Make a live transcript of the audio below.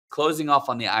closing off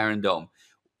on the Iron Dome,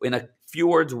 in a few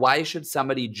words, why should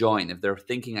somebody join if they're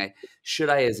thinking,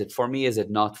 is it for me, is it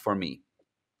not for me?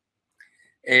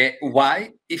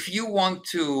 Why? If you want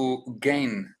to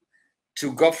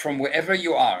go from wherever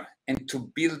you are and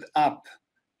to build up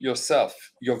yourself,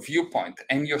 your viewpoint,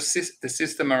 and the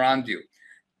system around you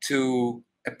to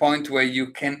a point where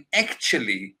you can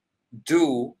actually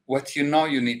do what you know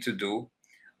you need to do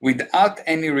without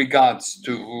any regards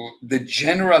to the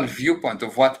general viewpoint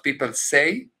of what people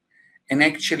say, and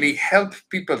actually help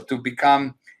people to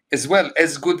become as well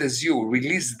as good as you,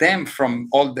 release them from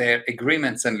all their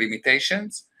agreements and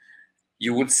limitations,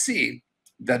 you will see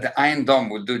that the Iron Dome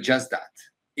will do just that.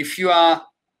 If you are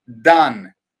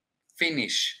done,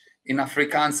 finish, in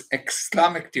Afrikaans,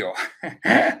 exclamation.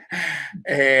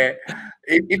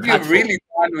 If you're really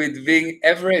done with being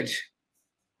average,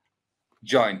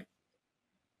 join.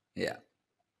 Yeah.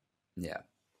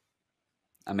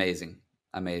 Amazing.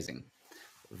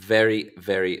 Very,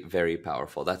 very, very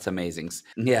powerful. That's amazing.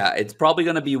 Yeah, it's probably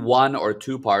going to be 1 or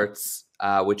 2 parts,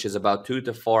 which is about 2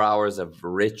 to 4 hours of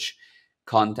rich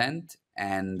content,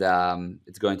 and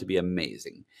it's going to be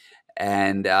amazing.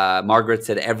 And Margaret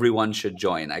said everyone should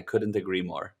join. I couldn't agree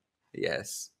more.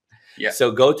 Yes. Yeah.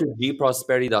 So go to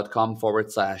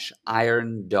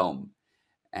gprosperity.com/Iron Dome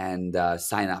and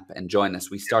sign up and join us.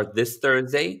 We start this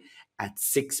Thursday at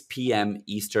 6 p.m.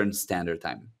 Eastern Standard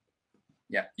Time.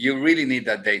 Yeah, you really need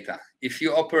that data. If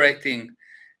you're operating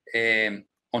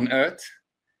on Earth,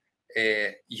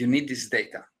 you need this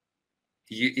data.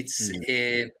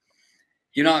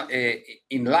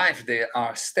 In life, there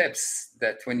are steps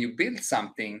that when you build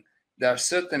something, there are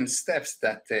certain steps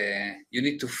that you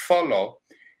need to follow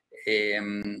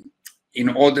in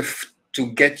order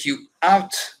to get you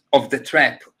out of the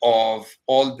trap of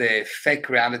all the fake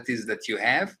realities that you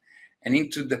have and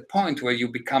into the point where you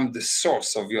become the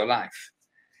source of your life.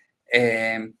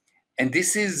 And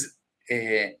this is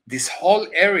this whole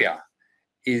area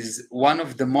is one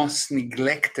of the most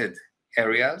neglected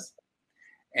areas,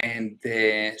 and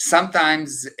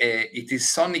sometimes it is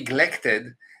so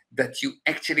neglected that you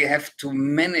actually have to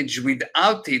manage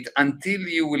without it until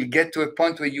you will get to a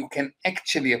point where you can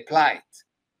actually apply it.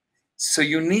 So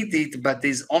you need it, but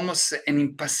there's almost an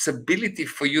impossibility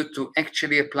for you to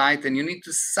actually apply it, and you need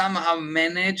to somehow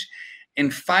manage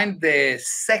and find the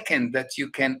second that you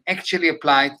can actually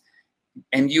apply it,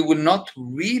 and you will not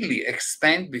really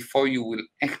expand before you will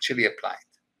actually apply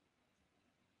it.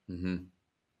 Mm-hmm.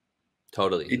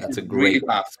 Totally. That's a great really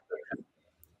fast.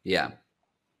 Yeah.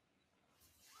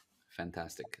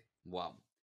 Fantastic. Wow.